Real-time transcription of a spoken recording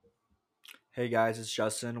Hey guys, it's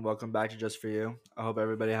Justin. Welcome back to Just For You. I hope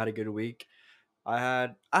everybody had a good week. I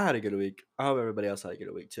had a good week. I hope everybody else had a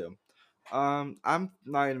good week too. I'm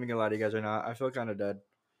not even gonna lie to you guys right now. I feel kind of dead.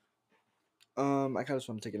 I kind of just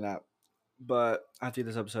want to take a nap, but I have to get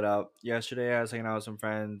this episode out. Yesterday, I was hanging out with some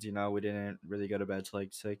friends. We didn't really go to bed till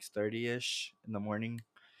like 6:30 ish in the morning.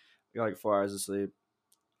 We got like 4 hours of sleep.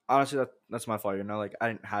 Honestly, that's my fault. Like I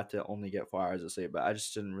didn't have to only get 4 hours of sleep, but I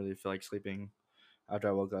just didn't really feel like sleeping after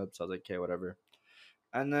I woke up. So I was like, okay, whatever.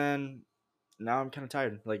 And then now I'm kind of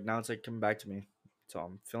tired. Like now it's like coming back to me, so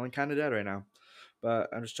I'm feeling kind of dead right now. But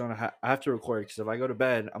I'm just trying to. I have to record because if I go to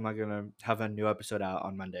bed, I'm not gonna have a new episode out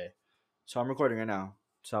on Monday. So I'm recording right now,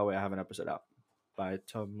 so that way I have an episode out by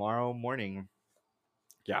tomorrow morning.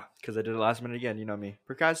 Yeah, because I did it last minute again. You know me,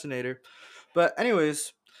 procrastinator. But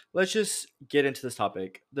anyways, let's just get into this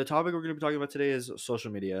topic. The topic we're gonna be talking about today is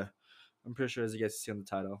social media. I'm pretty sure as you guys see on the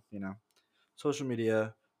title, social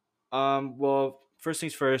media. Well, first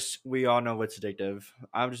things first, we all know what's addictive.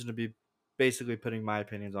 I'm just gonna be basically putting my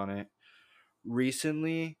opinions on it.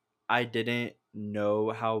 Recently, I didn't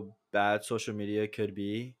know how bad social media could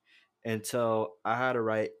be until I had to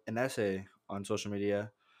write an essay on social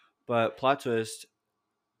media. But plot twist,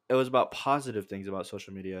 it was about positive things about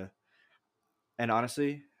social media. And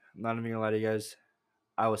honestly, I'm not even gonna lie to you guys,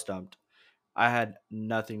 I was stumped. I had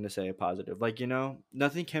nothing to say positive. Like,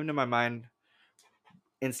 nothing came to my mind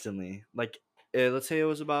instantly. Like, let's say it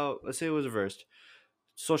was reversed.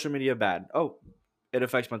 Social media bad. Oh, it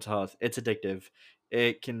affects mental health. It's addictive.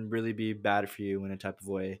 It can really be bad for you in a type of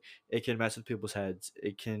way. It can mess with people's heads.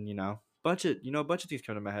 It can, a bunch of things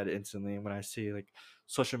come to my head instantly when I see like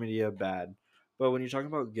social media bad. But when you're talking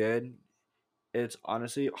about good, it's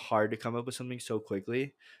honestly hard to come up with something so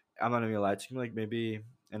quickly. I'm not even gonna lie, it took me like maybe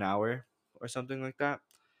an hour or something like that.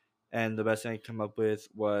 And the best thing I come up with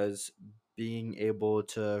was being able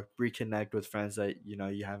to reconnect with friends that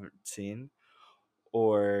you haven't seen,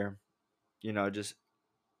 or just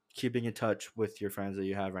keeping in touch with your friends that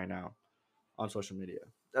you have right now on social media.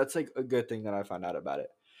 That's like a good thing that I found out about it.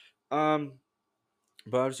 Um,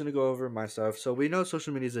 but I'm just gonna go over my stuff. So we know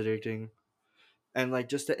social media is addicting, and like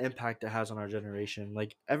just the impact it has on our generation.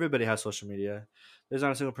 Like everybody has social media. There's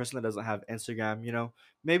not a single person that doesn't have Instagram.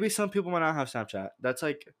 Maybe some people might not have Snapchat. That's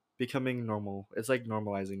like becoming normal. It's like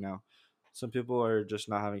normalizing now. Some people are just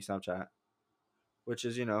not having Snapchat, which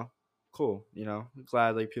is cool.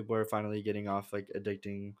 Glad like people are finally getting off like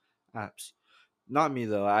addicting apps. Not me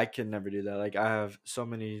though. I can never do that. Like I have so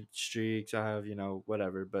many streaks. I have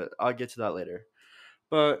whatever. But I'll get to that later.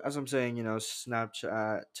 But as I'm saying,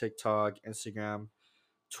 Snapchat, TikTok, Instagram,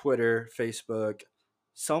 Twitter, Facebook,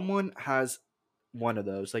 someone has one of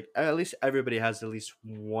those. Like at least everybody has at least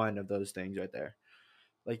one of those things right there.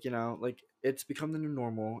 Like like it's become the new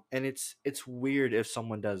normal, and it's weird if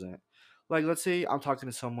someone doesn't. Like let's say I'm talking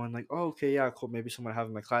to someone like, oh okay, yeah, cool. Maybe someone I have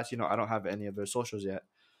in my class. I don't have any of their socials yet.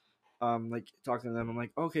 Like talking to them, I'm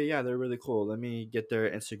like, okay, yeah, they're really cool. Let me get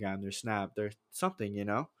their Instagram, their Snap, their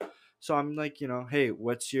something. So I'm like, hey,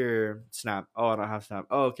 what's your Snap? Oh, I don't have Snap.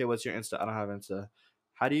 Oh, okay, what's your Insta? I don't have Insta.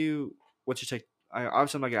 How do you? What's your Tik?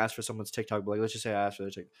 Obviously, I'm not gonna ask for someone's TikTok, but like, let's just say I asked for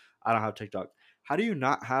their TikTok. I don't have TikTok. How do you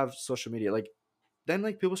not have social media? Like, then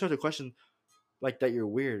like people start to question like that you're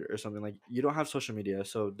weird or something. Like you don't have social media,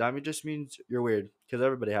 so that just means you're weird because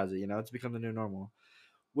everybody has it. It's become the new normal,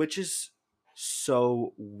 which is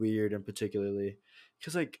so weird and particularly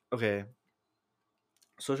because like okay,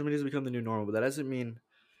 social media has become the new normal, but that doesn't mean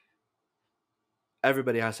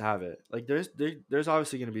everybody has to have it. Like there's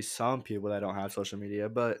obviously going to be some people that don't have social media,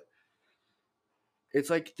 but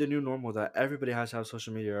it's like the new normal that everybody has to have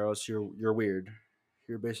social media or else you're weird.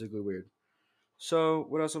 You're basically weird. So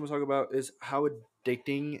what else I'm gonna talk about is how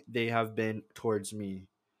addicting they have been towards me.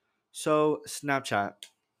 So Snapchat,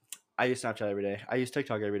 I use Snapchat every day. I use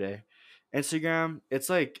TikTok every day. Instagram, it's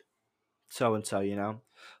like so and so.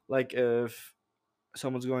 Like if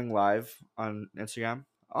someone's going live on Instagram,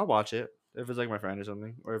 I'll watch it. If it's like my friend or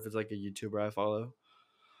something, or if it's like a YouTuber I follow,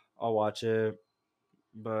 I'll watch it.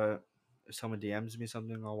 But if someone DMs me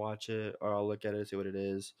something, I'll watch it or I'll look at it, see what it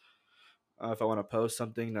is. If I want to post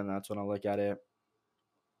something, then that's when I'll look at it.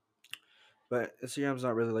 But Instagram's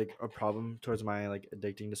not really like a problem towards my like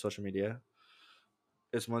addicting to social media.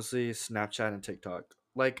 It's mostly Snapchat and TikTok.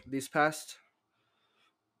 Like these past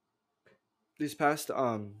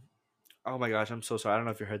oh my gosh, I'm so sorry. I don't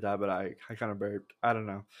know if you heard that, but I kind of burped. I don't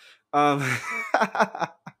know. Um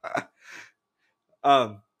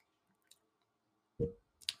um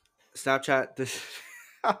Snapchat this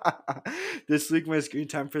this week my screen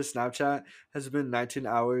time for Snapchat has been 19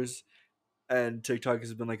 hours and TikTok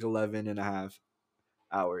has been like 11 and a half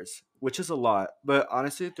hours, which is a lot. But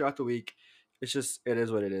honestly, throughout the week, it's just it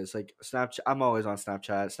is what it is. Like Snapchat, I'm always on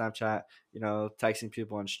Snapchat. Snapchat, texting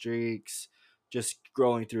people on streaks, just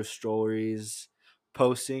scrolling through stories,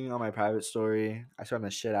 posting on my private story. I spam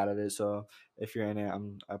the shit out of it. So if you're in it,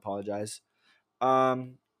 I apologize.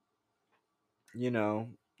 Um, you know,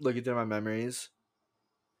 looking through my memories,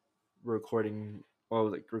 recording, well,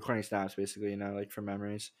 like recording snaps basically. Like from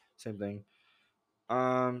memories, same thing.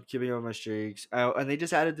 Keeping up with my streaks. Oh, and they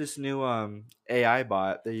just added this new AI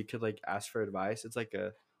bot that you could like ask for advice. It's like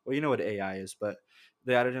a, well, you know what AI is, but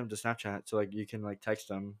they added him to Snapchat, so like you can like text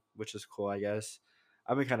him, which is cool, I guess.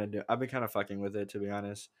 I've been kind of fucking with it, to be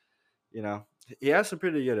honest. You know, he has some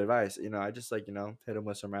pretty good advice. I just like hit him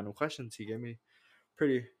with some random questions. He gave me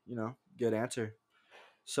pretty good answer.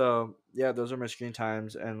 So yeah, those are my screen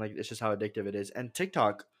times, and like it's just how addictive it is. And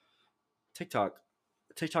TikTok, TikTok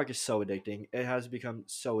is so addicting. It has become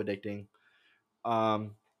so addicting.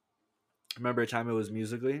 Um, I remember a time it was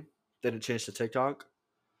Musically, then it changed to TikTok,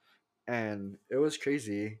 and it was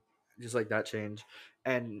crazy, just like that change.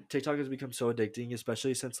 And TikTok has become so addicting,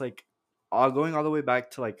 especially since like all going all the way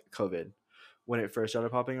back to like COVID, when it first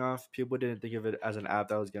started popping off. People didn't think of it as an app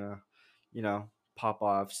that was gonna, you know, pop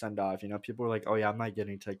off, send off. People were like, "Oh yeah, I'm not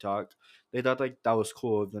getting TikTok." They thought like that was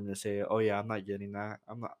cool of them to say, "Oh yeah, I'm not getting that.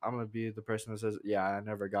 I'm not. I'm gonna be the person that says, yeah, I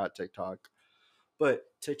never got TikTok." But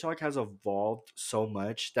TikTok has evolved so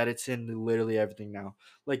much that it's in literally everything now.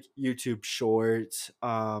 Like YouTube Shorts,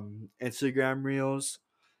 Instagram Reels,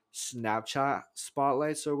 Snapchat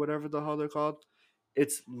Spotlights, or whatever the hell they're called.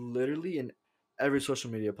 It's literally in every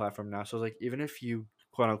social media platform now. So like even if you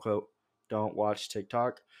quote unquote don't watch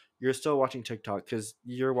TikTok, you're still watching TikTok because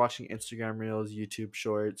you're watching Instagram Reels, YouTube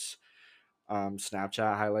Shorts,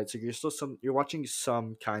 Snapchat highlights. Like you're watching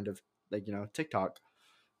some kind of like TikTok.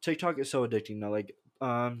 TikTok is so addicting though.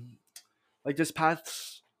 Um like this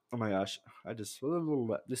past, oh my gosh, I just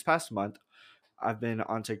this past month I've been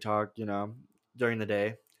on TikTok, during the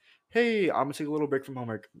day. Hey, I'm gonna take a little break from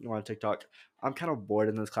homework. You want TikTok? I'm kind of bored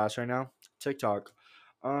in this class right now. TikTok.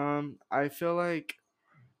 I feel like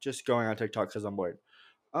just going on TikTok because I'm bored.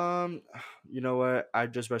 Um, you know what? I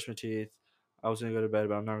just brushed my teeth. I was gonna go to bed,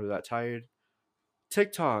 but I'm not really that tired.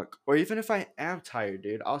 TikTok, or even if I am tired,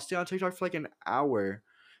 dude, I'll stay on TikTok for like an hour.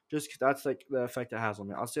 Just 'cause that's like the effect it has on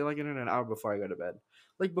me. I'll stay like in an hour before I go to bed.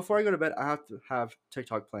 Like before I go to bed, I have to have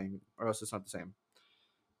TikTok playing, or else it's not the same.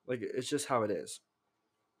 Like it's just how it is.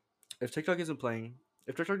 If TikTok isn't playing,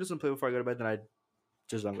 if TikTok doesn't play before I go to bed, then I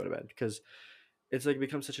just don't go to bed because it's like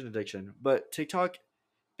become such an addiction. But TikTok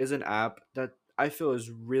is an app that I feel is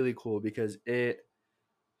really cool because it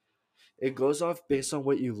goes off based on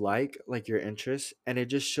what you like your interests, and it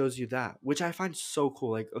just shows you that, which I find so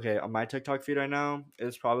cool. Like, okay, on my TikTok feed right now,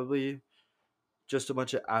 it's probably just a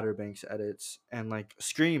bunch of Outer Banks edits and like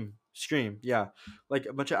Scream, yeah, like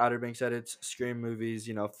a bunch of Outer Banks edits, Scream movies,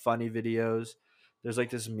 funny videos. There's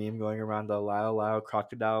like this meme going around, the Lyle Lyle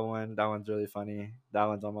crocodile one. That one's really funny. That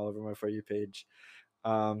one's all over my For You page.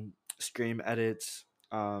 Scream edits,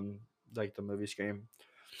 like the movie Scream,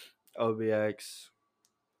 OBX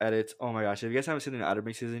edits. Oh my gosh, if you guys haven't seen the Outer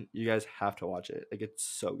Banks season, you guys have to watch it. Like it's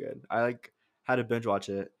so good. I like had to binge watch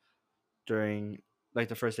it during like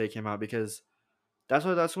the first day it came out because that's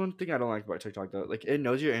one thing I don't like about TikTok though. Like it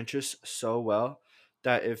knows your interests so well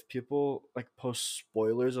that if people like post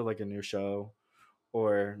spoilers of like a new show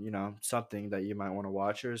or something that you might want to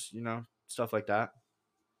watch or stuff like that,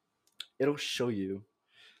 it'll show you.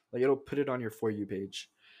 Like it'll put it on your For You page.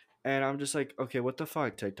 And I'm just like, okay, what the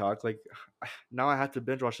fuck, TikTok? Like, now I have to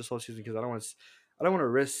binge watch this whole season because I don't want to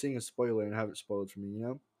risk seeing a spoiler and have it spoiled for me.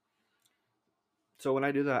 So when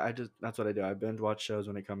I do that, that's what I do. I binge watch shows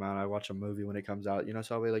when they come out. I watch a movie when it comes out.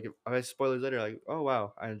 So I'll be like, if I have spoilers later, like, oh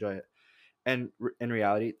wow, I enjoy it. And in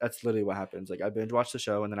reality, that's literally what happens. Like I binge watch the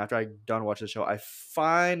show, and then after I done watch the show, I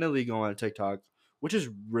finally go on TikTok, which is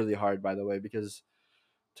really hard, by the way, because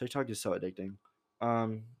TikTok is so addicting.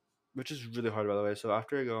 Um, which is really hard, by the way. So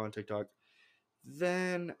after I go on TikTok,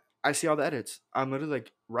 then I see all the edits. I'm literally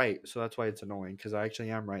like right, so that's why it's annoying because I actually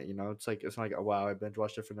am right. It's like it's not like, oh, wow, I binge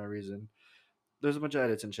watched it for no reason. There's a bunch of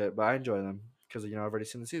edits and shit, but I enjoy them because I've already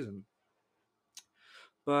seen the season.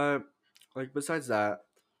 But like besides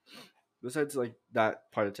like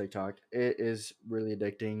that part of TikTok, it is really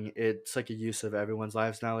addicting. It's like a use of everyone's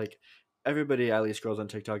lives now. Like everybody at least scrolls on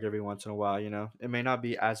TikTok every once in a while. It may not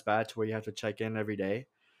be as bad to where you have to check in every day,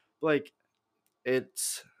 but like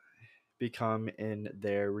it's become in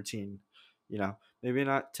their routine. Maybe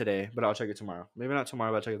not today, but I'll check it tomorrow. Maybe not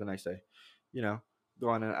tomorrow, but I'll check it the next day. You know, Go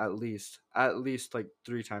on it at least like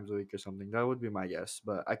 3 times a week or something. That would be my guess,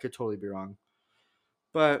 but I could totally be wrong.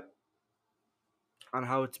 But on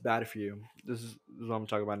how it's bad for you, this is what I'm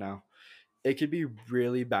talking about now. it could be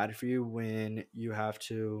really bad for you when you have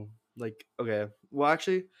to, like, okay, well,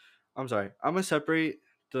 actually, I'm sorry, I'm gonna separate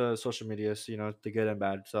the social media, so the good and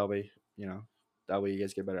bad, so that way, that way you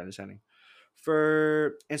guys get better understanding.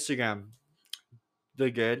 For Instagram, the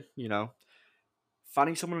good,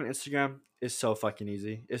 finding someone on Instagram is so fucking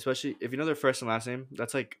easy, especially if you know their first and last name.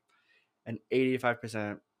 That's like an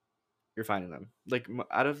 85% you're finding them. Like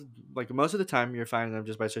out of, like, most of the time you're finding them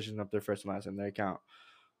just by searching up their first and last name, their account.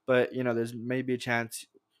 But there's maybe a chance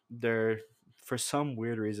they're, for some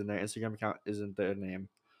weird reason, their Instagram account isn't their name,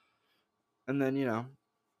 and then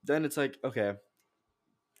then it's like, okay,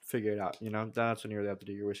 figure it out. That's when you really have to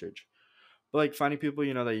do your research. But like finding people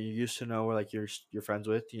that you used to know or like you're friends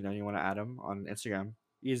with, you want to add them on Instagram.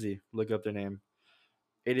 Easy, look up their name.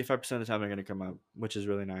 85% of the time they're gonna come up, which is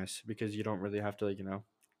really nice because you don't really have to, like,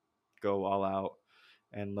 go all out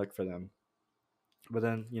and look for them. But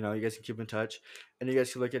then you guys can keep in touch, and you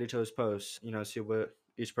guys can look at each other's posts. See what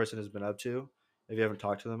each person has been up to if you haven't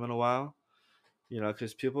talked to them in a while.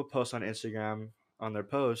 Because people post on Instagram on their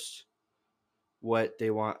posts what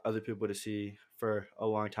they want other people to see for a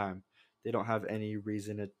long time. They don't have any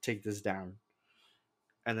reason to take this down.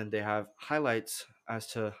 And then they have highlights as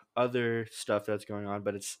to other stuff that's going on,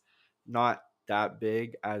 but it's not that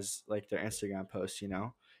big as like their Instagram posts.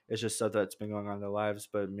 It's just stuff that's been going on in their lives,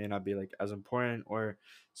 but may not be like as important, or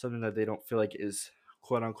something that they don't feel like is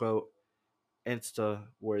quote unquote insta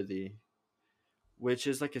worthy, which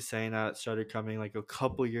is like a saying that started coming like a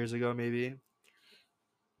couple years ago, maybe.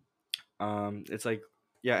 It's like,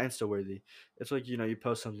 yeah, insta worthy. It's like, you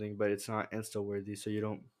post something, but it's not insta worthy, so you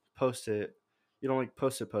don't post it. You don't like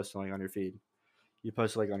post it like on your feed. You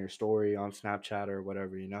post it like on your story on Snapchat or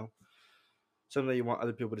whatever. Something that you want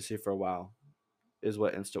other people to see for a while is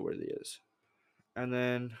what insta worthy is. And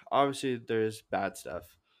then obviously there's bad stuff.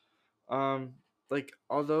 Um, like,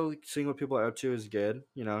 although seeing what people are up to is good,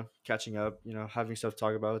 catching up, having stuff to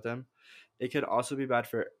talk about with them, it could also be bad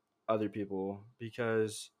for other people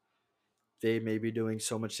because they may be doing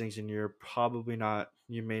so much things and you're probably not.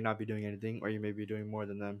 You may not be doing anything, or you may be doing more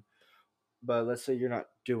than them. But let's say you're not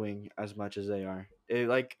doing as much as they are. It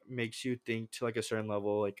like makes you think to like a certain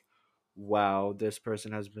level, like, wow, this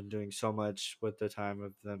person has been doing so much with the time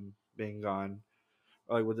of them being gone,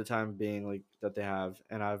 or like with the time being like that they have,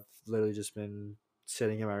 and I've literally just been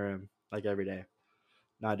sitting in my room like every day,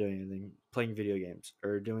 not doing anything, playing video games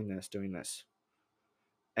or doing this.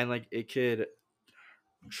 And like it could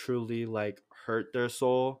truly like hurt their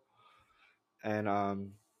soul,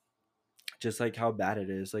 and just like how bad it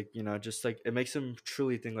is, like, just like it makes them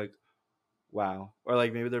truly think like, wow. Or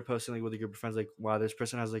like maybe they're posting like with a group of friends, like, wow, this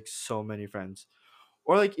person has like so many friends.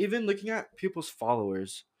 Or like even looking at people's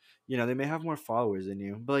followers, they may have more followers than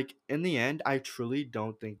you, but like in the end, I truly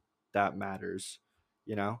don't think that matters.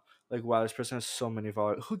 you know like, wow, this person has so many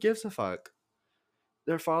followers, who gives a fuck?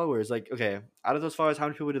 Their followers, like, okay, out of those followers, how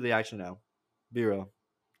many people do they actually know? Be real.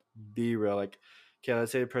 Be real. Like, okay,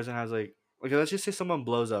 let's say a person has like, okay, let's just say someone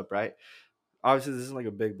blows up, right? Obviously this isn't like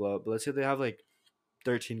a big blow up, but let's say they have like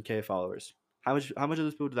 13K followers. How much of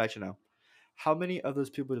those people do they actually know? How many of those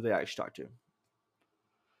people do they actually talk to?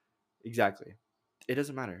 Exactly. It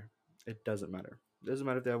doesn't matter. It doesn't matter. It doesn't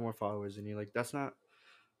matter if they have more followers than you. Like, that's not,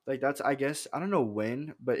 like, that's, I guess, I don't know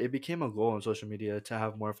when, but it became a goal on social media to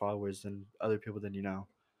have more followers than other people than you know.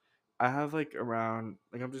 I have like around,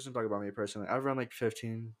 like, I'm just gonna talk about me personally. I have around like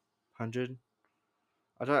 1,500.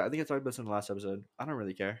 I think I talked about this in the last episode. I don't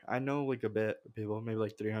really care. I know like a bit of people, maybe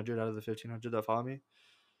like 300 out of the 1,500 that follow me.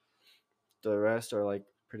 The rest are like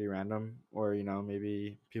pretty random, or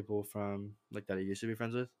maybe people from like that I used to be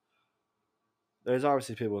friends with. There's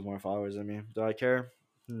obviously people with more followers than me. Do I care?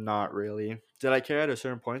 Not really. Did I care at a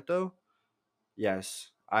certain point though? Yes.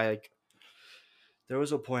 I like, there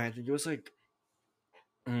was a point, I think it was like,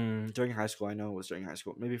 during high school. I know it was during high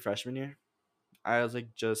school, maybe freshman year. I was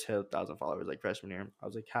like just hit 1,000 followers like freshman year. I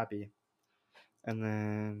was like happy. And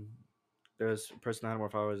then there's a person that had more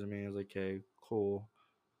followers than me. I was like, okay, cool.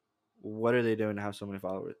 What are they doing to have so many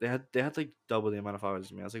followers? They had like double the amount of followers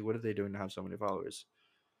as me. I was like, what are they doing to have so many followers?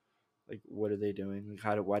 Like, what are they doing?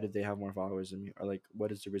 Like, why did they have more followers than me? Or like,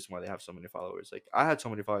 what is the reason why they have so many followers? Like, I had so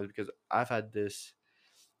many followers because I've had this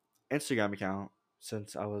Instagram account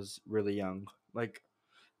since I was really young. Like,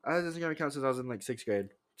 I had this Instagram account since I was in like sixth grade.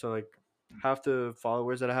 So like, half the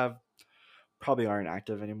followers that I have probably aren't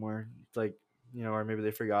active anymore. It's like, or maybe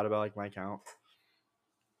they forgot about like my account.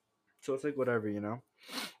 So it's like whatever.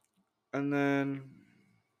 And then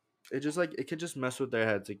it just like it could just mess with their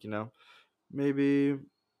heads, like, maybe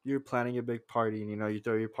you're planning a big party and you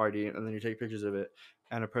throw your party and then you take pictures of it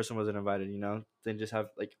and a person wasn't invited. They just have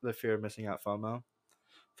like the fear of missing out, FOMO.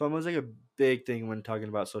 FOMO is like a big thing when talking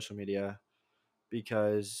about social media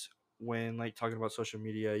because when like talking about social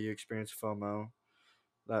media, you experience FOMO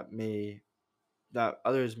that may that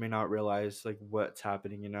others may not realize like what's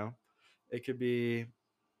happening. It could be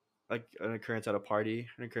like an occurrence at a party,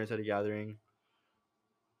 an occurrence at a gathering,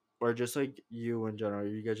 or just like you in general.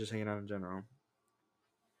 You guys just hanging out in general.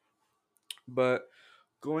 But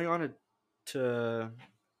going on to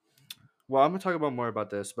well, I'm gonna talk about more about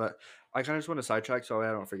this, but I kind of just want to sidetrack so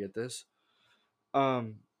I don't forget this.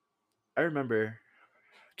 Um, I remember.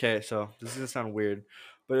 Okay, so this is gonna sound weird,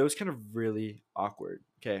 but it was kind of really awkward.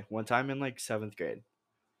 Okay, one time in like seventh grade,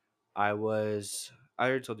 I was. I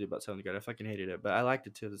already told you about seventh grade. I fucking hated it, but I liked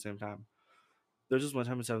it too at the same time. There was just one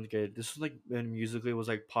time in seventh grade. This was like when Musically was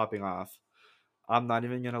like popping off. I'm not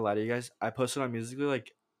even gonna lie to you guys. I posted on Musically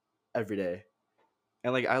like every day,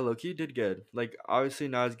 and like I low key did good. Like obviously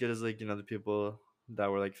not as good as like the people that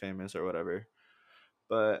were like famous or whatever,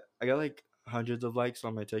 but I got like hundreds of likes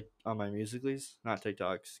on my Musicallys, not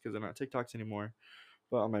TikToks because they're not TikToks anymore,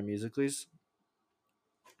 but on my Musicallys.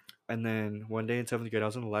 And then one day in seventh grade, I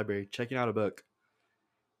was in the library checking out a book,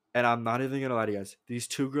 and I'm not even gonna lie to you guys. These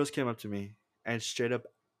two girls came up to me and straight up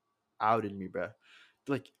outed me, bruh.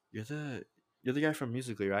 They're like, you're the guy from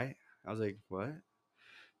Musically, right? I was like, what?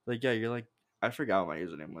 Like, yeah, you're like, I forgot what my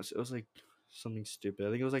username was. It was like something stupid. I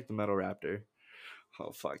think it was like the Metal Raptor.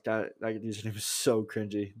 Oh fuck, that username is so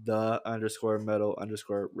cringy. The underscore metal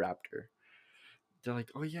underscore raptor. They're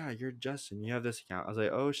like, oh yeah, you're Justin. You have this account. I was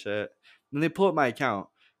like, oh shit. Then they pull up my account,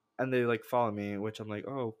 and they like follow me, which I'm like,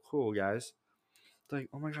 oh cool guys. They're like,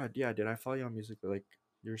 oh my god, yeah, did I follow you on Musical? Like,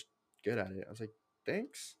 you're good at it. I was like,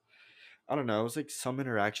 thanks. I don't know. It was like some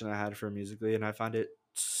interaction I had for Musically, and I found it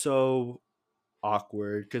so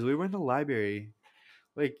awkward because we were in the library.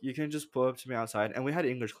 Like, you can just pull up to me outside, and we had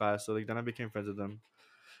English class, so like then I became friends with them.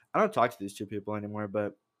 I don't talk to these two people anymore,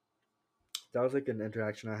 but that was like an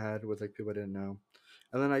interaction I had with like people I didn't know.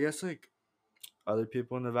 And then I guess like other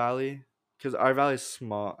people in the valley, because our valley is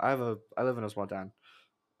small. I live in a small town.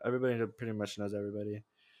 Everybody pretty much knows everybody,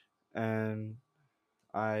 and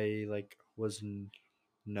I like was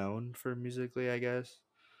known for Musically, I guess,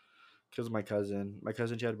 because my cousin,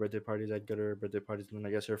 she had birthday parties. I'd go to her birthday parties, and then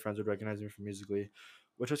I guess her friends would recognize me from Musically,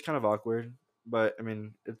 which was kind of awkward. But I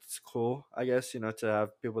mean, it's cool, I guess, to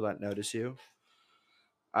have people that notice you.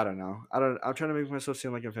 I don't know. I don't. I'm trying to make myself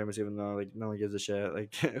seem like I'm famous, even though like no one gives a shit.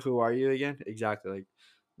 Like, who are you again? Exactly. Like,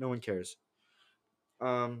 no one cares.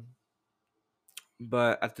 Um,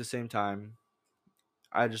 but at the same time,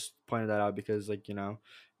 I just pointed that out because like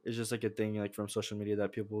it's just like a thing like from social media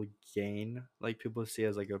that people gain, like people see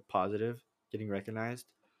as like a positive, getting recognized.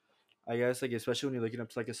 I guess like especially when you're looking up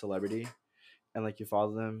to like a celebrity and like you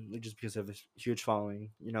follow them like, just because they have a huge following.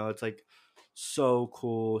 It's like so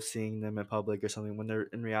cool seeing them in public or something when they're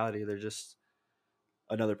in reality they're just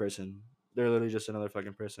another person. They're literally just another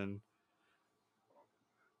fucking person.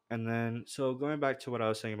 And then so going back to what I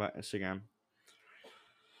was saying about Instagram,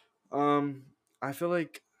 um, I feel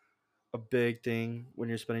like a big thing when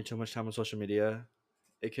you're spending too much time on social media,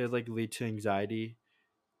 it could like lead to anxiety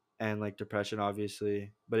and like depression,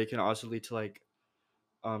 obviously, but it can also lead to like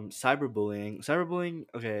cyberbullying. Cyberbullying,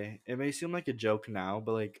 okay, it may seem like a joke now,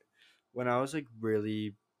 but like when I was like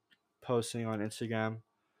really posting on Instagram,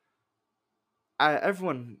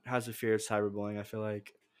 everyone has a fear of cyberbullying. I feel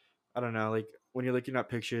like I don't know, like when you're looking at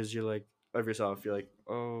pictures, you're like of yourself, you're like,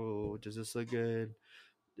 oh, does this look good?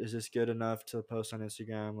 Is this good enough to post on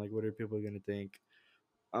Instagram? Like, what are people gonna think?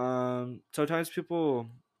 Sometimes people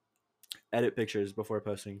edit pictures before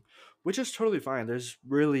posting, which is totally fine. There's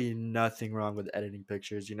really nothing wrong with editing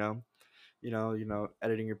pictures.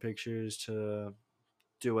 Editing your pictures to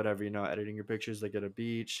do whatever. Editing your pictures like at a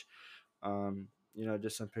beach.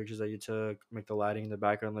 Just some pictures that you took, make the lighting in the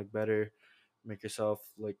background look better, make yourself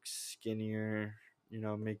look skinnier.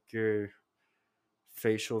 Make your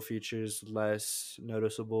facial features less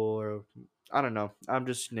noticeable, or I don't know. I'm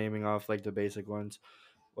just naming off like the basic ones.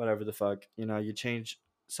 Whatever the fuck. You change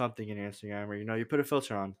something in your Instagram, or you put a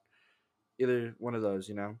filter on. Either one of those,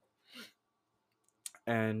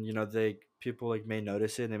 and they people like may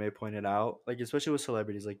notice it and they may point it out, like especially with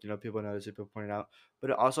celebrities, like people notice it, people point it out, but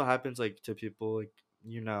it also happens like to people like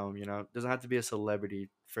it doesn't have to be a celebrity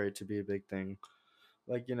for it to be a big thing.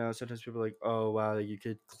 Like sometimes people are like, oh wow, like, you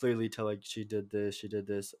could clearly tell like she did this,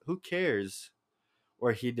 who cares?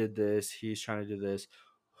 Or he did this, he's trying to do this,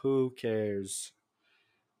 who cares?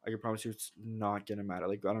 I can promise you it's not gonna matter.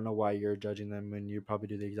 Like, I don't know why you're judging them when you probably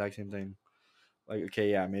do the exact same thing. Like, okay,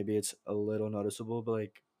 yeah, maybe it's a little noticeable, but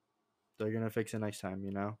like they're gonna fix it next time.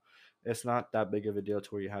 It's not that big of a deal to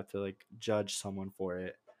where you have to like judge someone for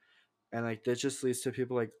it. and like this just leads to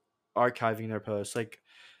people like archiving their posts. Like,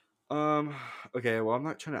 um, okay, well, I'm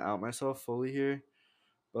not trying to out myself fully here,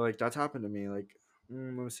 but like that's happened to me. Like, let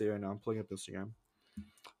me see right now. I'm pulling up Instagram.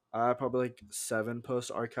 I probably like 7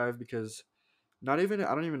 posts archived because not even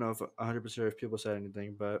I don't even know if 100% if people said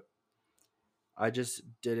anything, but I just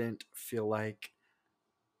didn't feel like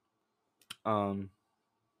um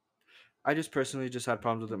I just personally just had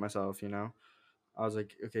problems with it myself, you know. I was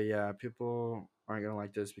like, okay, yeah, people aren't gonna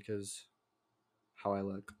like this because how I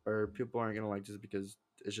look, or people aren't gonna like this because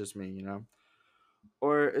it's just me, you know.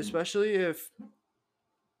 Or especially if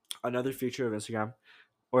another feature of Instagram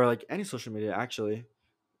or like any social media actually,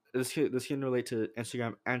 this can relate to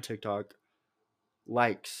Instagram and TikTok.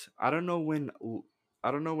 Likes. I don't know when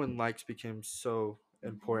likes became so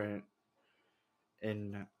important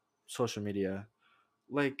in social media.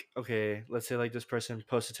 Like, okay, let's say like this person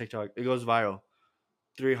posts a TikTok, it goes viral,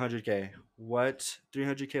 300K. What?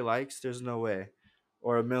 300K likes? There's no way.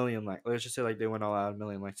 Or a million likes. Let's just say like they went all out, a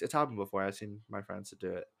million likes. It's happened before. I've seen my friends to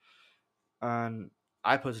do it. And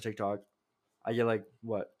I post a TikTok, I get like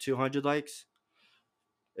what, 200 likes?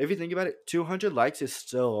 If you think about it, 200 likes is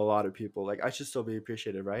still a lot of people. Like I should still be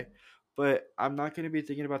appreciated, right? But I'm not going to be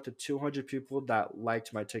thinking about the 200 people that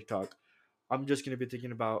liked my TikTok. I'm just going to be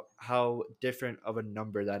thinking about how different of a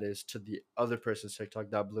number that is to the other person's TikTok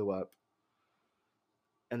that blew up.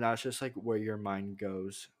 And that's just like where your mind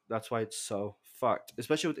goes. That's why it's so fucked,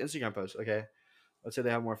 especially with Instagram posts. Okay, let's say they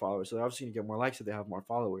have more followers, so they're obviously gonna get more likes if they have more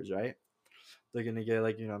followers, right? They're gonna get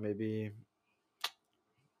like maybe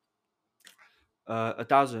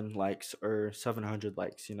 1,000 likes or 700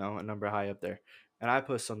 likes, a number high up there. And I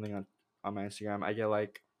post something on my Instagram, I get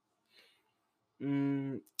like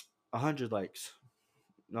mm, 100 likes,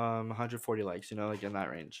 140 likes, like in that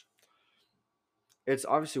range. It's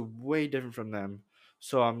obviously way different from them.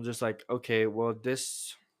 So I'm just like, okay, well,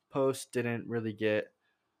 this post didn't really get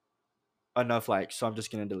enough likes, so I'm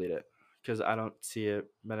just gonna delete it because I don't see it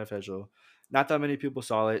beneficial. Not that many people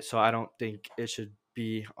saw it, so I don't think it should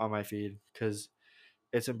be on my feed because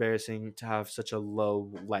it's embarrassing to have such a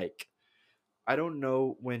low like. I don't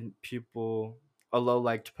know when people a low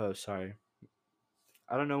liked post. Sorry,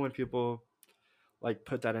 I don't know when people like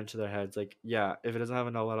put that into their heads. Like, yeah, if it doesn't have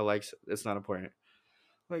a lot of likes, it's not important.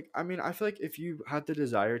 Like, I mean, I feel like if you had the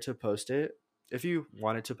desire to post it, if you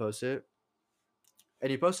wanted to post it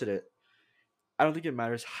and you posted it, I don't think it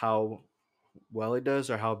matters how well it does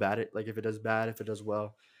or how bad it like if it does bad, if it does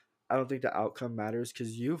well. I don't think the outcome matters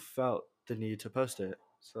because you felt the need to post it.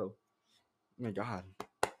 So, oh my god,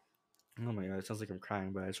 oh my god, it sounds like I'm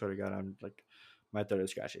crying, but I swear to God, I'm like, my throat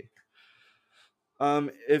is scratchy.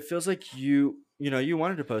 It feels like you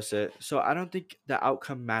wanted to post it, so I don't think the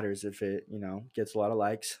outcome matters if it gets a lot of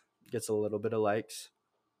likes, gets a little bit of likes.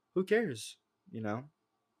 Who cares? You know,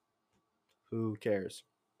 who cares?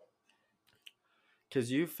 Because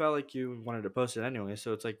you felt like you wanted to post it anyway.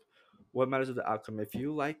 So it's like, what matters of the outcome? If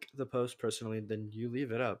you like the post personally, then you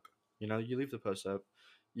leave it up. You leave the post up.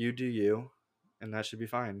 You do you, and that should be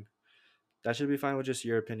fine. That should be fine with just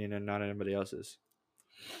your opinion and not anybody else's.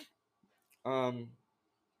 Um,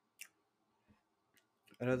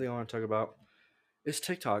 Another thing I want to talk about is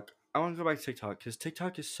TikTok. I want to go back to TikTok because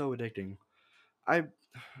TikTok is so addicting. I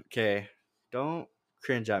okay, don't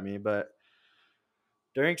cringe at me, but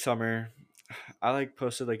during summer, I like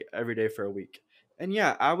posted like every day for a week, and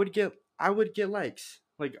yeah, I would get likes.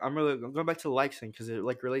 Like I'm going back to the likes thing because it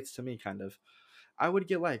like relates to me kind of. I would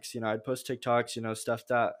get likes. I'd post TikToks. Stuff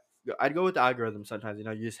that I'd go with the algorithm sometimes.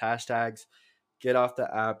 Use hashtags. Get off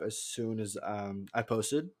the app as soon as I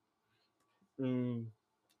posted. Mm,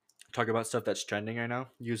 Talk about stuff that's trending right now.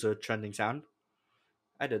 Use a trending sound.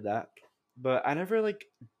 I did that, but I never like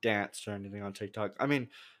danced or anything on TikTok. I mean,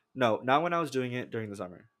 no, not when I was doing it during the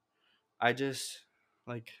summer. I just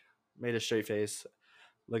like made a straight face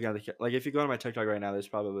looking at like if you go on my TikTok right now, there's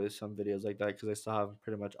probably some videos like that because I still have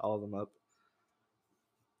pretty much all of them up.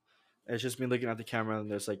 It's just me looking at the camera and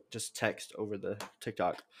there's like just text over the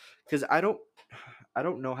TikTok because I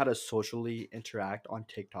don't know how to socially interact on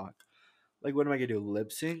TikTok. Like, what am I gonna do?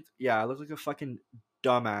 Lip sync? Yeah, I look like a fucking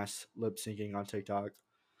dumbass lip syncing on TikTok.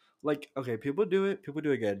 Like, okay, people do it. People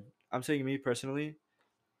do it good. I'm saying me personally,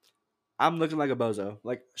 I'm looking like a bozo.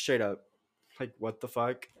 Like, straight up. Like, what the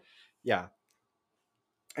fuck? Yeah,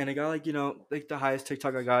 and I got like like the highest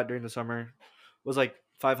TikTok I got during the summer was like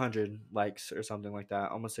 500 likes or something like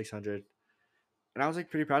that, almost 600, and I was like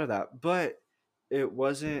pretty proud of that. But it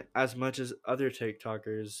wasn't as much as other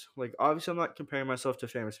TikTokers. Like obviously, I'm not comparing myself to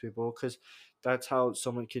famous people because that's how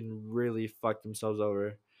someone can really fuck themselves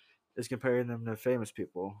over is comparing them to famous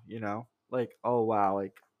people. Like oh wow,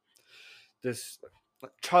 like this.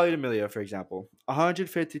 Charlie D'Amelio, for example,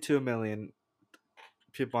 152 million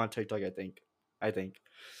people on TikTok. I think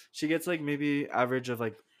she gets like maybe average of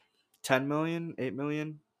like 10 million, 8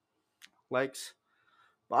 million likes.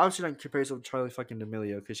 But obviously not compared to Charlie fucking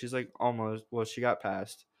D'Amelio because she's like almost, well, she got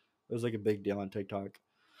passed. It was like a big deal on TikTok.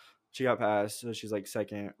 She got passed, so she's like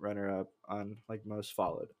second runner up on like most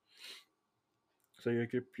followed. So you're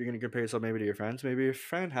gonna compare yourself maybe to your friends. Maybe your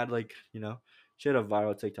friend had like, she had a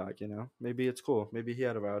viral TikTok. Maybe it's cool. Maybe he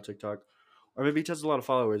had a viral TikTok, or maybe he has a lot of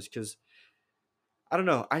followers. Because I don't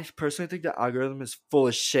know. I personally think the algorithm is full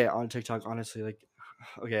of shit on TikTok. Honestly, like,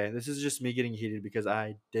 okay, this is just me getting heated because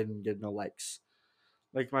I didn't get no likes.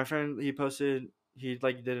 Like my friend, he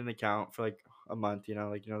like did an account for like a month.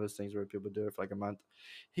 Like those things where people do it for like a month.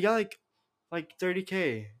 He got like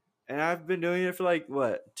 30K, and I've been doing it for like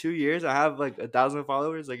what 2 years. I have like 1,000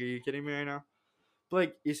 followers. Like, are you kidding me right now? But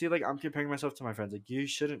like, you see, like I'm comparing myself to my friends. Like, you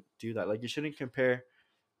shouldn't do that. Like, you shouldn't compare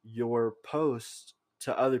your post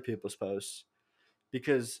to other people's posts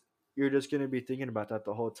because you're just gonna be thinking about that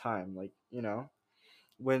the whole time. Like,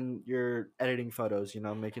 when you're editing photos,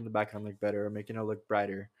 making the background look better or making it look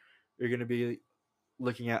brighter, you're gonna be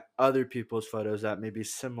looking at other people's photos that may be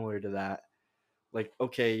similar to that. Like,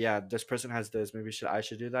 okay, yeah, this person has this. Maybe I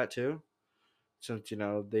should do that too, since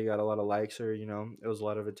they got a lot of likes or it was a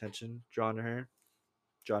lot of attention drawn to her,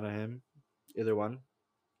 drawn to him, either one,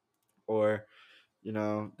 or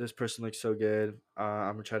this person looks so good.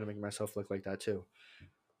 I'm gonna try to make myself look like that too.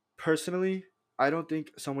 Personally, I don't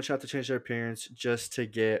think someone should have to change their appearance just to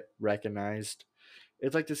get recognized.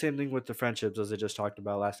 It's like the same thing with the friendships as I just talked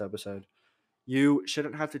about last episode. You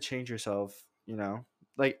shouldn't have to change yourself.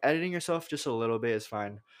 Like editing yourself just a little bit is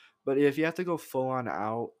fine. But if you have to go full on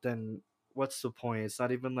out, then what's the point? It's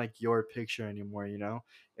not even like your picture anymore.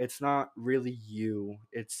 It's not really you.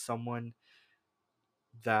 It's someone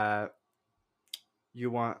that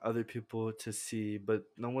you want other people to see, but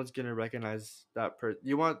no one's gonna recognize that person.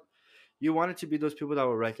 You want it to be those people that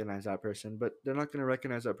will recognize that person, but they're not gonna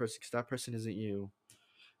recognize that person because that person isn't you.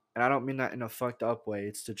 And I don't mean that in a fucked up way.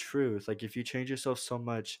 It's the truth. Like if you change yourself so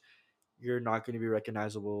much, you're not going to be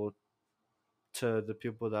recognizable to the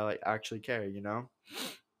people that like actually care.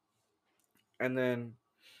 And then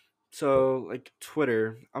so like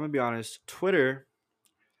Twitter, I'm gonna be honest. Twitter,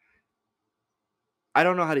 I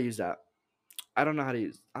don't know how to use that. I don't know how to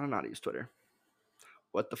use Twitter.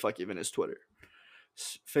 What the fuck even is Twitter?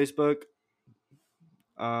 Facebook,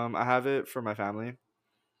 I have it for my family.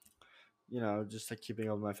 Just like keeping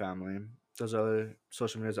up with my family. Those other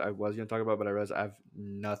social medias I was gonna talk about, but I realized I have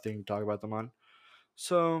nothing to talk about them on.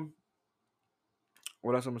 So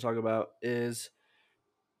what else I'm gonna talk about is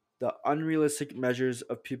the unrealistic measures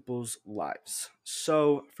of people's lives.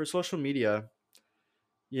 So for social media,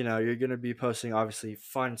 you're gonna be posting obviously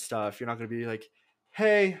fun stuff. You're not gonna be like,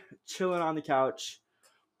 hey, chilling on the couch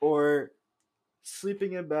or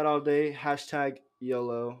sleeping in bed all day, hashtag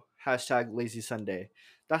YOLO, hashtag lazy Sunday.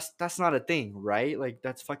 That's not a thing, right? Like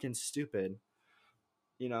that's fucking stupid.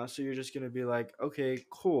 So you're just gonna be like, okay,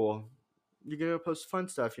 cool. You're gonna post fun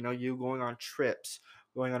stuff, you going on trips,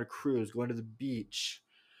 going on a cruise, going to the beach,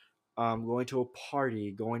 going to a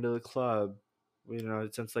party, going to the club.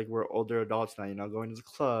 Since like we're older adults now, going to the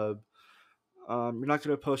club. You're not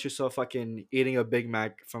gonna post yourself fucking eating a Big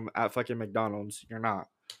Mac from at fucking McDonald's. You're not.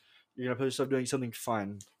 You're gonna post yourself doing something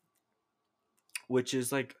fun, which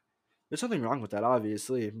is like, there's nothing wrong with that,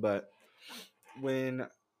 obviously. But when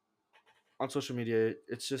on social media,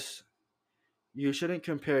 it's just you shouldn't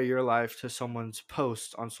compare your life to someone's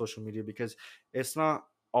post on social media because it's not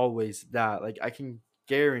always that. Like I can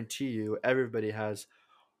guarantee you, everybody has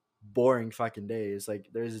boring fucking days. Like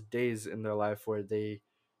there's days in their life where they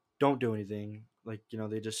don't do anything. Like,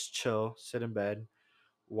 they just chill, sit in bed,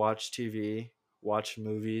 watch TV, watch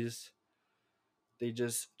movies. They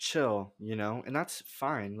just chill, and that's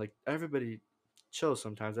fine. Like everybody chills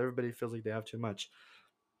sometimes. Everybody feels like they have too much.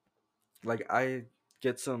 Like I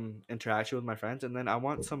get some interaction with my friends and then I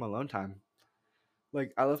want some alone time.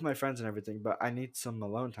 Like I love my friends and everything, but I need some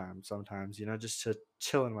alone time sometimes, just to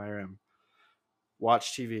chill in my room,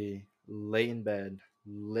 watch TV, lay in bed,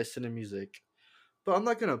 listen to music. But I'm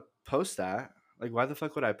not gonna post that. Like, why the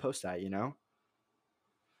fuck would I post that?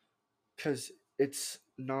 Because it's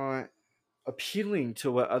not appealing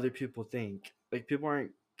to what other people think. Like, people aren't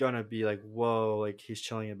gonna be like, "Whoa, like he's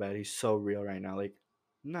chilling in bed. He's so real right now." Like,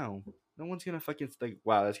 no, no one's gonna fucking like,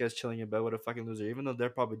 "Wow, this guy's chilling in bed. What a fucking loser." Even though they're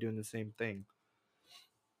probably doing the same thing.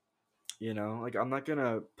 Like I'm not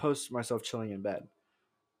gonna post myself chilling in bed,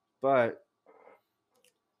 but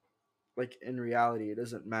like in reality it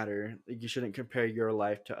doesn't matter. Like you shouldn't compare your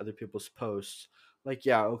life to other people's posts. Like,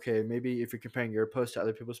 yeah, okay, maybe if you're comparing your post to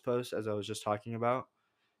other people's posts, as I was just talking about,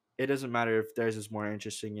 it doesn't matter if theirs is more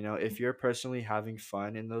interesting. If you're personally having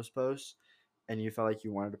fun in those posts and you felt like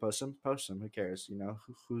you wanted to post them, post them. Who cares?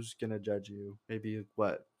 Who's gonna judge you? Maybe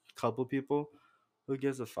what? Couple people? Who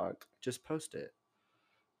gives a fuck? Just post it.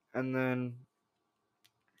 And then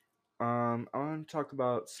I want to talk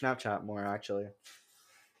about Snapchat more actually.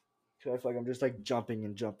 Cause I feel like I'm just like jumping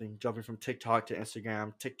and jumping from TikTok to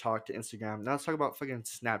Instagram, TikTok to Instagram. Now let's talk about fucking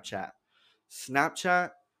Snapchat.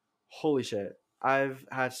 Snapchat, holy shit. I've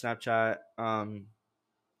had Snapchat.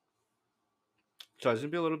 So it's gonna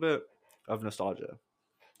be a little bit of nostalgia.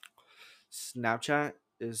 Snapchat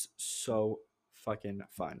is so fucking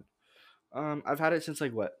fun. I've had it since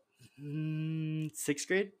like what, sixth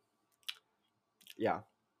grade? Yeah.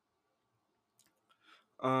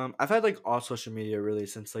 I've had like all social media really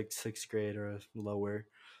since like sixth grade or lower.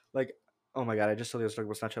 Like, oh my god, I just told you I was talking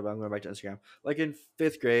about Snapchat, but I'm going back to Instagram. Like in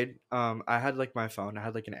fifth grade, I had like my phone. I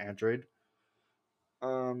had like an Android.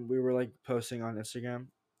 We were like posting on Instagram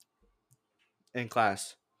in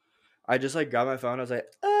class. I just like grabbed my phone. I was like,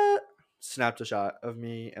 snapped a shot of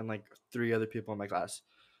me and like three other people in my class.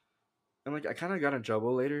 And like I kind of got in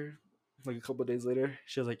trouble later, like a couple days later.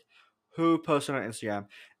 She was like, "Who posted on Instagram?"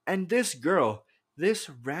 And this girl, this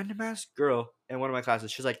random ass girl in one of my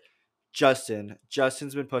classes, she's like, "Justin.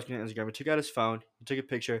 Justin's been posting on Instagram. He took out his phone, he took a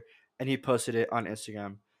picture, and he posted it on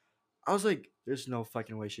Instagram." I was like, "There's no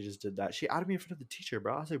fucking way she just did that." She outed me in front of the teacher,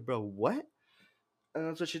 bro. I was like, "Bro, what?" And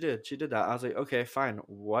that's what she did. She did that. I was like, "Okay, fine,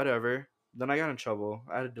 whatever." Then I got in trouble.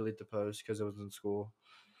 I had to delete the post because it was in school.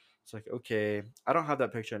 It's like, okay, I don't have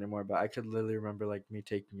that picture anymore, but I could literally remember like me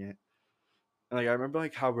taking it. And like I remember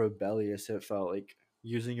like how rebellious it felt like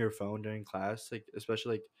using your phone during class, like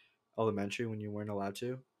especially like elementary when you weren't allowed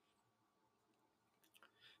to.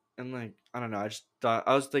 And like I don't know, I just thought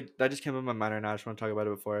I was like that just came in my mind right now. I just want to talk about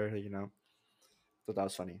it before, thought that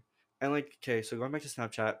was funny. And like, okay, so going back to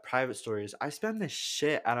Snapchat, private stories. I spend the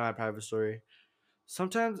shit out of my private story.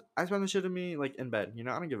 Sometimes I spend the shit of me like in bed. I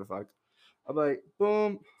don't give a fuck. I'm like,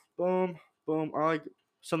 boom, boom, boom. Or like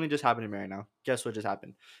something just happened to me right now. Guess what just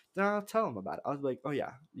happened? Then I'll tell them about it. I was like, oh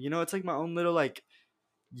yeah, it's like my own little like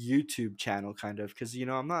YouTube channel kind of, because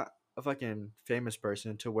I'm not a fucking famous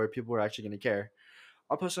person to where people are actually gonna care.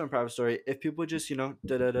 I'll post it on private story. If people just da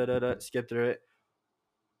da da da da skip through it,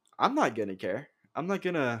 I'm not gonna care. I'm not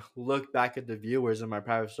gonna look back at the viewers in my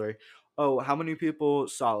private story. Oh, how many people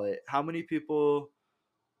saw it? How many people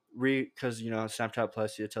because Snapchat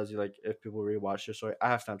Plus, it tells you like if people rewatch your story. I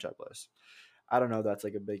have Snapchat Plus. I don't know if that's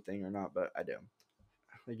like a big thing or not, but I do.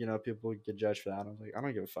 Like people get judged for that. I was like, I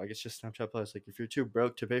don't give a fuck. It's just Snapchat Plus. Like if you're too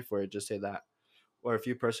broke to pay for it, just say that. Or if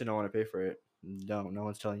you personally don't want to pay for it, don't. No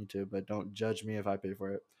one's telling you to, but don't judge me if I pay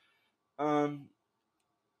for it. Um.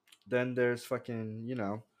 Then there's fucking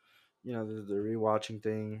the rewatching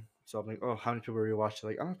thing. So I'm like, oh, how many people rewatched it?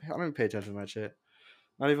 Like I don't even pay attention to that shit.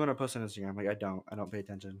 Not even when I post on Instagram. Like I don't pay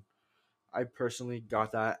attention. I personally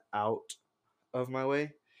got that out of my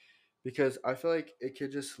way because I feel like it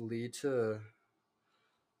could just lead to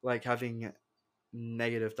like having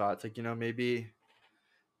negative thoughts. Like maybe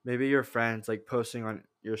your friends like posting on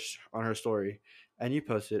on her story, and you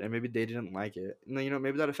post it, and maybe they didn't like it, and then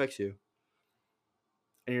maybe that affects you,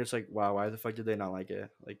 and you're just like, wow, why the fuck did they not like it?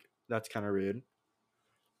 Like that's kind of rude.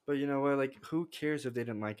 But you know what? Like who cares if they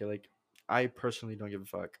didn't like it? Like I personally don't give a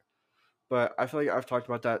fuck. But I feel like I've talked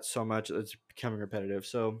about that so much it's becoming repetitive.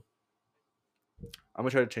 So I'm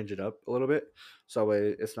gonna try to change it up a little bit, so that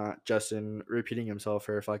way it's not Justin repeating himself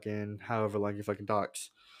for fucking however long he fucking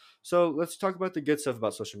talks. So let's talk about the good stuff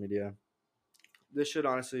about social media. This should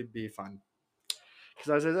honestly be fun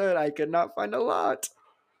because, as I said, I could not find a lot.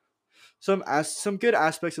 Some good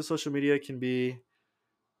aspects of social media can be,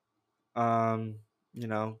 um, you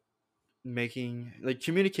know, making like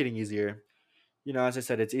communicating easier. As I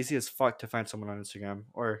said, it's easy as fuck to find someone on Instagram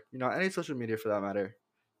or any social media for that matter.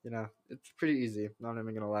 It's pretty easy. Not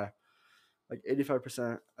even gonna lie. Like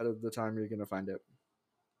 85% out of the time, you're gonna find it.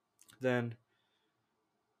 Then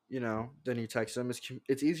then you text them.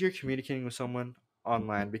 It's easier communicating with someone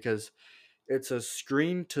online because it's a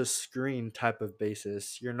screen to screen type of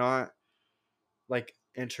basis. You're not like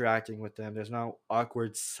interacting with them. There's no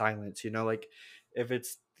awkward silence. Like if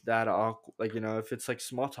it's that awkward, like if it's like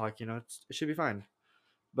small talk, it should be fine.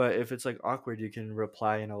 But if it's like awkward, you can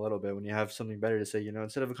reply in a little bit when you have something better to say.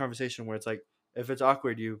 Instead of a conversation where it's like if it's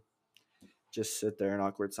awkward, you just sit there in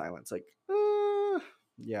awkward silence, like,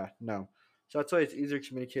 yeah, no. So that's why it's easier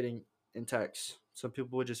communicating in text. Some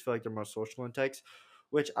people would just feel like they're more social in text,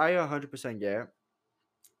 which I 100% get.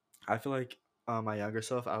 I feel like my younger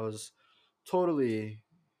self, I was totally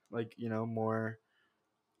like more.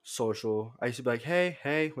 social. I used to be like,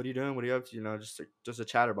 hey, what are you doing? What are you up to? Just a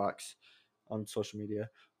chatterbox on social media.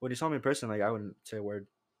 When you saw me in person, like I wouldn't say a word.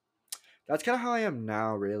 That's kind of how I am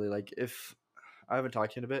now, really. Like if I haven't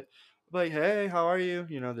talked to you in a bit, I'm like, hey, how are you?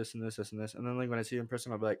 This and this, this and this. And then like when I see you in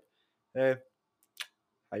person, I'll be like, hey,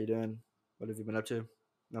 how you doing? What have you been up to?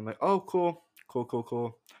 And I'm like, oh, cool.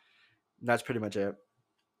 And that's pretty much it.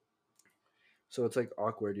 So it's like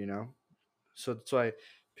awkward. So that's why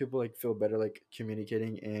people like feel better like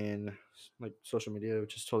communicating in like social media,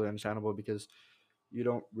 which is totally understandable because you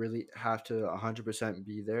don't really have to 100%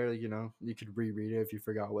 be there. You could reread it if you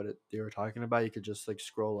forgot what they were talking about. You could just like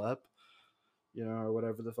scroll up, or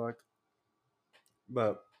whatever the fuck.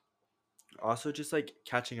 But also just like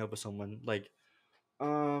catching up with someone, like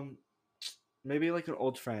um maybe like an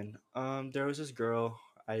old friend. There was this girl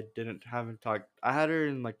I didn't haven't talked. I had her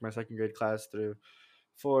in like my second grade class through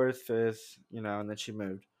fourth, fifth, and then she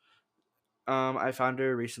moved. I found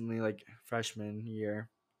her recently, like freshman year.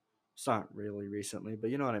 It's not really recently, but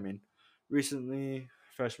you know what I mean. Recently,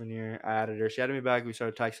 freshman year, I added her. She added me back. We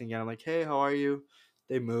started texting again. I'm like, hey, how are you?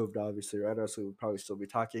 They moved, obviously, right? Or else we would probably still be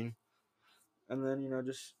talking. And then,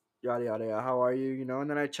 just yada yada yada. How are you? And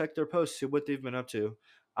then I check their posts, see what they've been up to.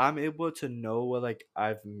 I'm able to know what like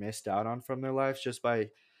I've missed out on from their lives just by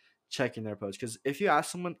checking their posts. Because if you ask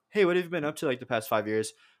someone, hey, what have you been up to like the past 5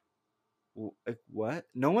 years? Like what?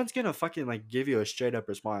 No one's gonna fucking like give you a straight up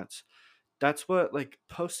response. That's what like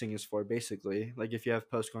posting is for, basically. Like if you have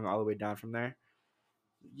posts going all the way down from there,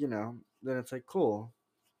 then it's like cool.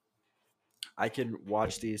 I can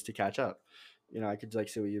watch these to catch up. I could like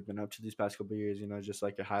see what you've been up to these past couple of years. Just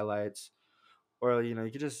like your highlights, or you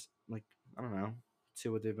could just like I don't know, see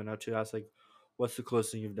what they've been up to. Ask like, what's the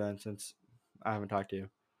coolest thing you've done since I haven't talked to you?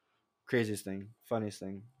 Craziest thing, funniest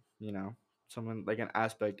thing, you know, someone like an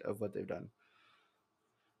aspect of what they've done.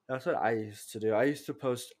 That's what I used to do. I used to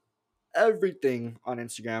post everything on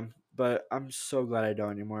Instagram, but I'm so glad I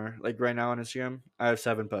don't anymore. Like right now on Instagram, I have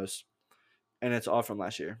 7 posts, and it's all from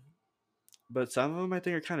last year. But some of them I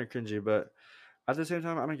think are kind of cringy. But at the same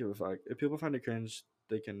time, I don't give a fuck. If people find it cringe,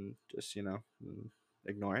 they can just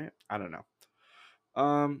ignore it. I don't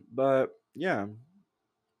know. But yeah.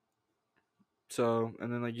 So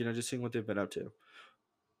and then like just seeing what they've been up to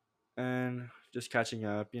and just catching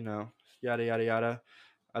up. Yada yada yada.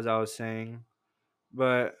 As I was saying,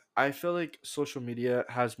 but I feel like social media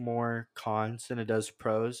has more cons than it does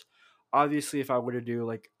pros. Obviously, if I were to do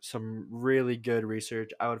like some really good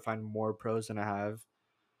research, I would find more pros than I have.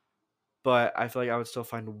 But I feel like I would still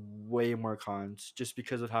find way more cons just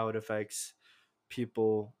because of how it affects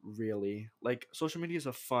people really. Like social media is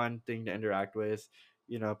a fun thing to interact with.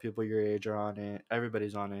 People your age are on it.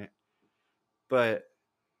 Everybody's on it. But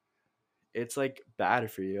it's like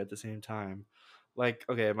bad for you at the same time. Like,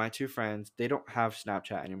 okay, my 2 friends, they don't have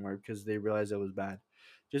Snapchat anymore because they realized it was bad.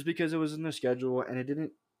 Just because it was in their schedule and it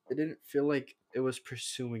didn't feel like it was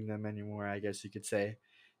pursuing them anymore, I guess you could say.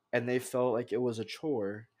 And they felt like it was a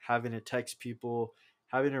chore having to text people,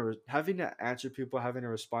 having to answer people, having to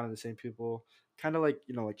respond to the same people, kind of like,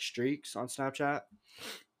 like streaks on Snapchat.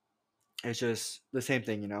 It's just the same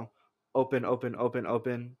thing. Open, open, open,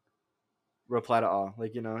 open, reply to all.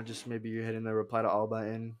 Like, just maybe you're hitting the reply to all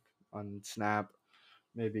button on Snap.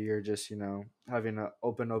 Maybe you're just, having to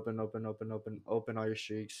open, open, open, open, open, open all your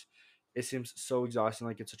streaks. It seems so exhausting,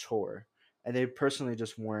 like it's a chore. And they personally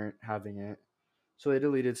just weren't having it. So they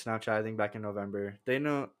deleted Snapchat, I think, back in November. They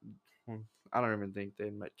know, I don't even think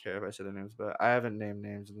they might care if I say their names, but I haven't named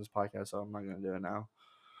names in this podcast, so I'm not going to do it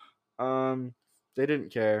now. They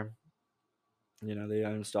didn't care. They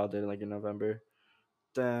uninstalled it like in November.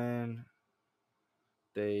 Then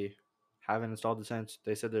they haven't installed it since.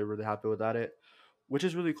 They said they're really happy without it, which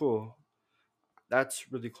is really cool. That's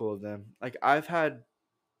really cool of them. Like I've had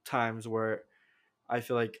times where I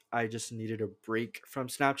feel like I just needed a break from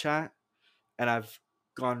Snapchat, and I've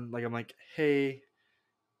gone like I'm like, hey,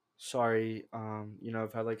 sorry,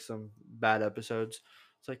 I've had like some bad episodes.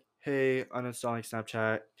 It's like, hey, uninstalling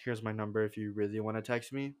Snapchat. Here's my number if you really want to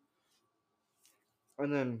text me.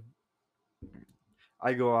 And then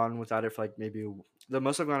I go on without it for like maybe the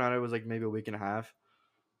most I've gone on it was like maybe a week and a half.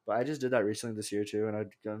 But I just did that recently this year too, and I'd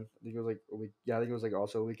gone. I think it was like a week. Yeah, I think it was like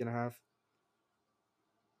also a week and a half.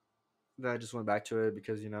 Then I just went back to it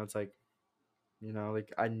because it's like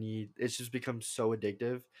like I need. It's just become so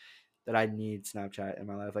addictive that I need Snapchat in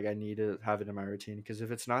my life. Like I need to have it in my routine because if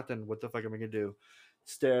it's not, then what the fuck am I gonna do?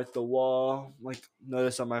 Stare at the wall, like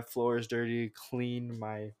notice that my floor is dirty, clean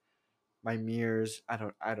my mirrors. I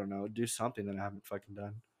don't know. Do something that I haven't fucking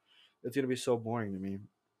done. It's gonna be so boring to me.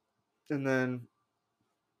 And then,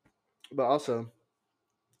 but also,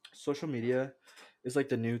 social media. is like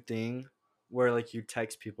the new thing where like you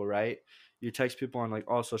text people, right? You text people on like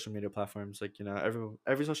all social media platforms. Like,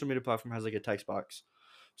 every social media platform has like a text box.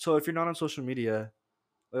 So if you're not on social media,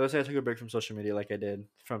 like let's say I took a break from social media like I did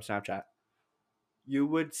from Snapchat, you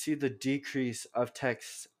would see the decrease of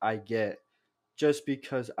texts I get just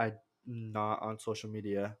because I'm not on social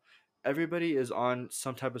media. Everybody is on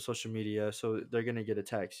some type of social media, so they're gonna get a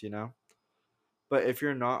text, But if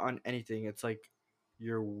you're not on anything, it's like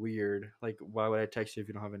you're weird. Like, why would I text you if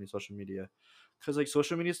you don't have any social media? Because like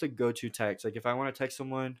social media is the go-to text. Like, if I want to text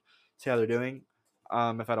someone, see how they're doing.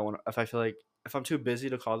 If I don't want, if I feel like if I'm too busy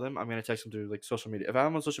to call them, I'm gonna text them through like social media. If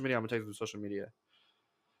I'm on social media, I'm gonna text them through social media.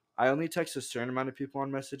 I only text a certain amount of people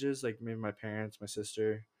on messages, like maybe my parents, my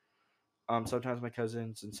sister, sometimes my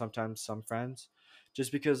cousins, and sometimes some friends,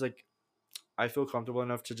 just because like I feel comfortable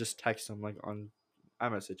enough to just text them like on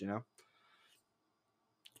iMessage.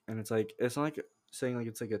 And it's like it's not like saying like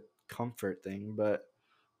it's like a comfort thing, but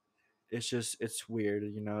it's weird.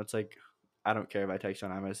 It's like I don't care if I text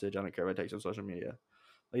on iMessage, I don't care if I text on social media.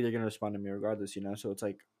 Like they're gonna respond to me regardless. So it's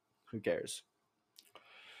like who cares?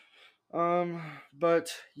 Um,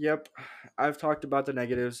 but yep, I've talked about the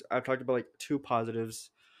negatives. I've talked about like two positives.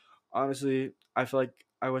 Honestly, I feel like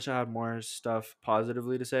I wish I had more stuff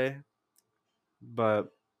positively to say,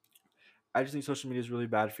 but I just think social media is really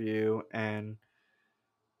bad for you. And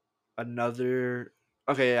another,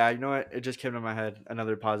 okay, yeah, you know what? It just came to my head.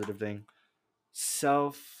 Another positive thing,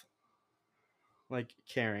 self like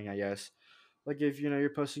caring, I guess. Like if you're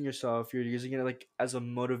posting yourself, you're using it like as a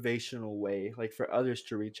motivational way, like for others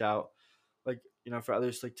to reach out, like for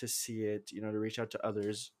others like to see it, to reach out to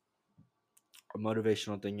others, a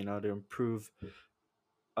motivational thing, to improve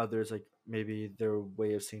others, like maybe their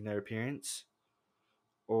way of seeing their appearance,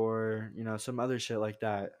 or some other shit like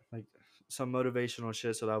that, like some motivational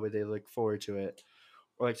shit, so that way they look forward to it,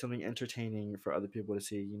 or like something entertaining for other people to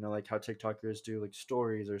see, like how TikTokers do like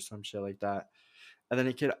stories or some shit like that. And then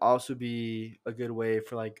it could also be a good way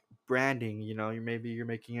for like branding, maybe you're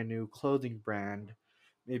making a new clothing brand,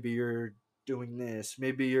 maybe you're doing this,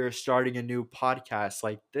 maybe you're starting a new podcast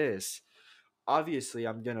like this. Obviously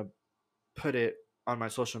I'm gonna put it on my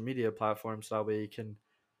social media platforms, so that way you can,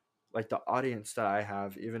 like, the audience that I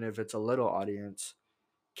have, even if it's a little audience,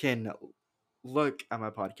 can look at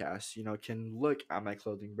my podcast, can look at my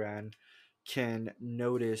clothing brand, can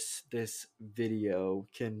notice this video,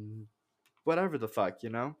 can whatever the fuck,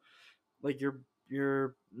 like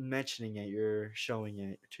you're mentioning it, you're showing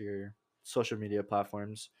it to your social media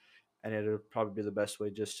platforms, and it'll probably be the best way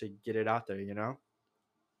just to get it out there.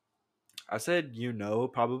 I said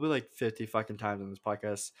probably like 50 fucking times on this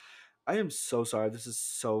podcast. I am so sorry. This is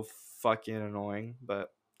so fucking annoying, but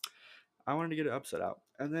I wanted to get an episode out.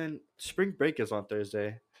 And then spring break is on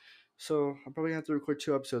Thursday. So I'm probably gonna have to record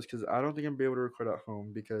two episodes because I don't think I'm gonna be able to record at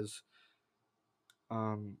home because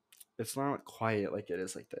um it's not quiet like it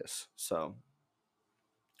is like this. So,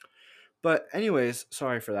 but anyways,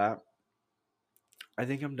 sorry for that. I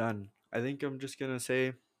think I'm done. I think I'm just gonna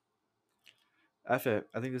say F it.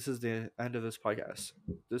 I think this is the end of this podcast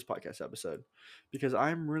episode, because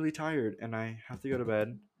I'm really tired and I have to go to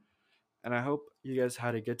bed. And I hope you guys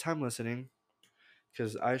had a good time listening,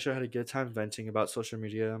 because I sure had a good time venting about social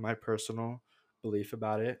media, my personal belief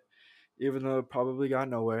about it, even though it probably got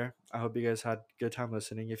nowhere. I hope you guys had a good time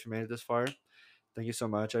listening. If you made it this far, thank you so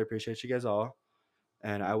much. I appreciate you guys all.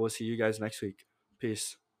 And I will see you guys next week.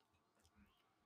 Peace.